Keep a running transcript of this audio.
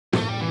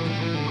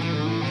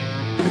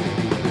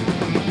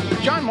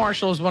John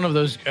Marshall is one of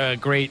those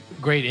great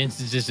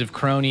instances of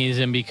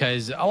cronyism,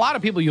 because a lot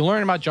of people, you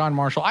learn about John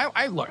Marshall.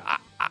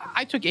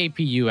 I took AP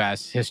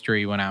US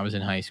history when I was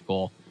in high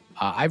school.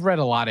 I've read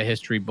a lot of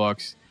history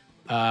books.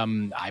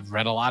 I've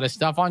read a lot of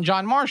stuff on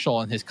John Marshall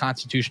and his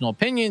constitutional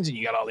opinions, and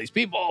you got all these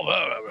people.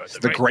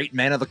 The great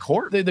man of the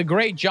court. The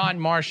great John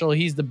Marshall.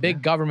 He's the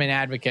big government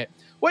advocate.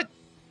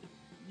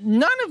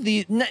 You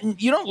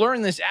don't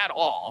learn this at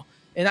all.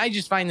 And I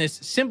just find this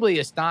simply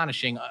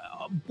astonishing.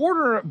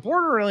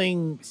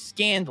 Bordering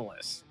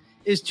scandalous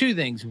is two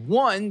things.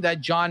 One, that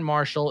John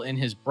Marshall and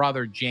his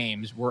brother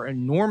James were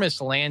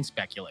enormous land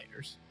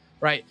speculators,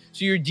 right?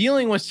 So you're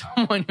dealing with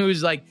someone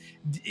who's like,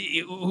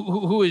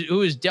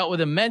 who has dealt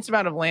with immense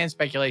amount of land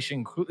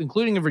speculation,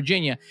 including in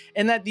Virginia,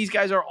 and that these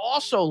guys are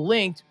also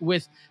linked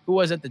with who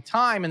was at the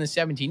time in the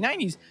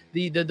 1790s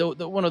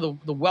the one of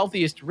the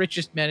wealthiest,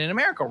 richest men in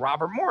America,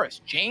 Robert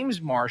Morris.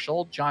 James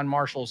Marshall, John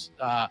Marshall's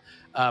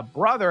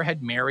brother,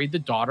 had married the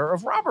daughter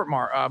of Robert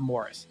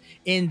Morris,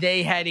 and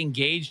they had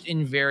engaged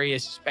in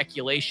various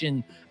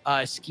speculation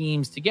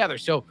schemes together.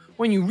 So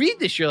when you read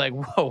this, you're like,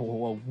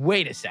 whoa,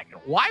 wait a second.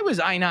 Why was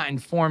I not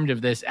informed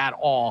of this at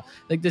all?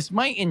 Like, this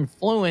might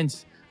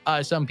influence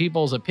some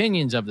people's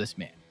opinions of this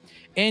man.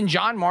 And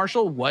John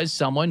Marshall was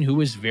someone who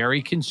was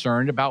very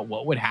concerned about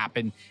what would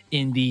happen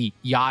in the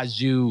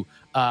Yazoo,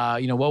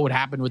 what would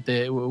happen with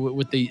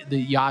the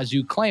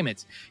Yazoo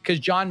claimants,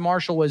 because John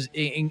Marshall was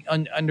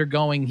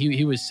undergoing,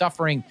 he was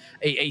suffering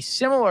a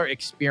similar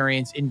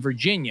experience in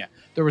Virginia.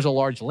 There was a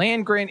large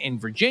land grant in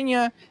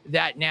Virginia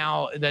that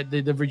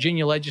the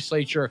Virginia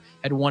legislature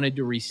had wanted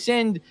to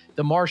rescind.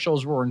 The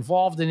Marshalls were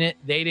involved in it.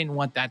 They didn't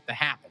want that to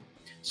happen.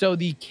 So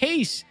the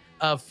case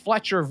of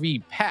Fletcher v.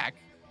 Peck,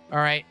 all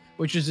right,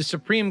 which is a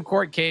Supreme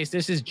Court case.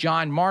 This is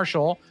John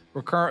Marshall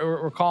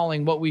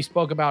recalling what we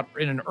spoke about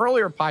in an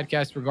earlier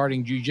podcast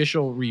regarding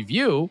judicial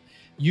review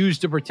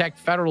used to protect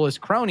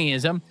Federalist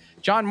cronyism.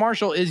 John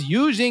Marshall is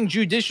using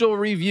judicial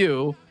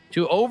review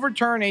to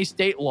overturn a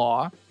state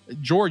law,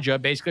 Georgia,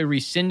 basically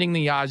rescinding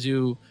the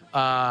Yazoo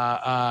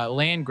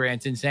land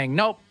grants and saying,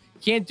 nope,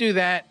 can't do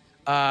that.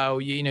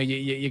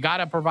 You got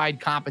to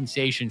provide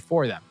compensation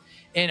for them.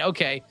 And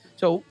okay,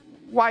 so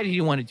why did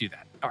he want to do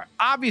that? All right.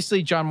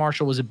 Obviously, John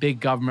Marshall was a big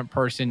government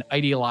person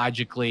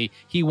ideologically.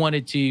 He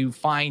wanted to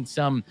find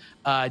some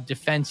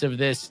defense of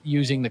this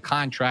using the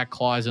contract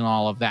clause and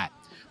all of that.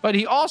 But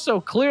he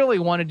also clearly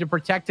wanted to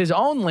protect his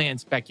own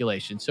land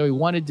speculation. So he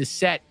wanted to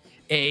set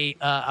a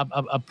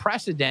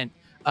precedent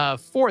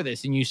for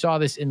this. And you saw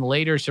this in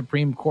later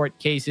Supreme Court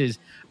cases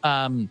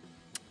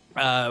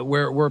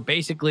where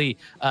basically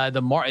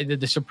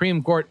the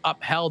Supreme Court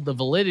upheld the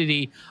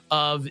validity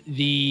of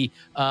the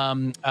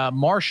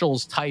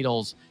Marshall's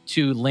titles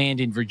to land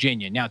in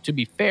Virginia. Now, to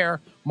be fair,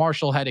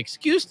 Marshall had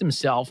excused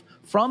himself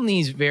from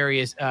these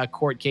various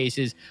court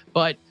cases,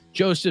 but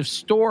Joseph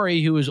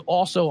Story, who was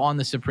also on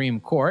the Supreme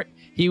Court,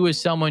 he was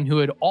someone who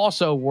had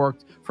also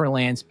worked for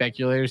land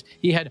speculators.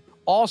 He had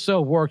also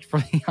worked for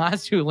the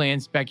Yazoo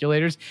land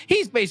speculators.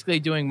 He's basically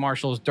doing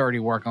Marshall's dirty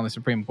work on the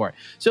Supreme Court.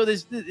 So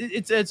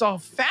it's a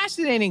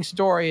fascinating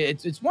story.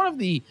 It's one of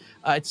the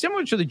it's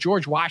similar to the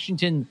George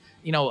Washington,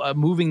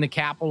 moving the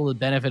capital to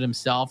benefit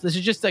himself. This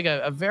is just like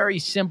a very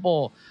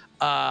simple,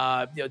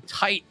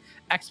 tight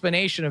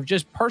explanation of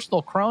just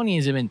personal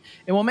cronyism. And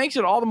what makes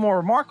it all the more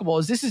remarkable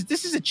is this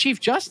is a Chief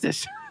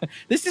Justice.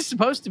 This is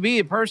supposed to be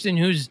a person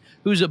who's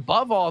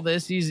above all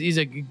this. He's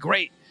a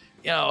great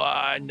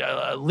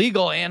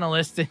legal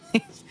analyst, and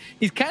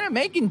he's kind of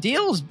making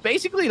deals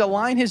basically to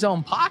line his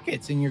own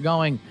pockets. And you're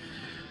going,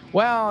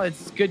 well,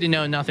 it's good to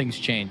know nothing's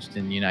changed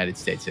in United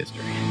States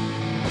history.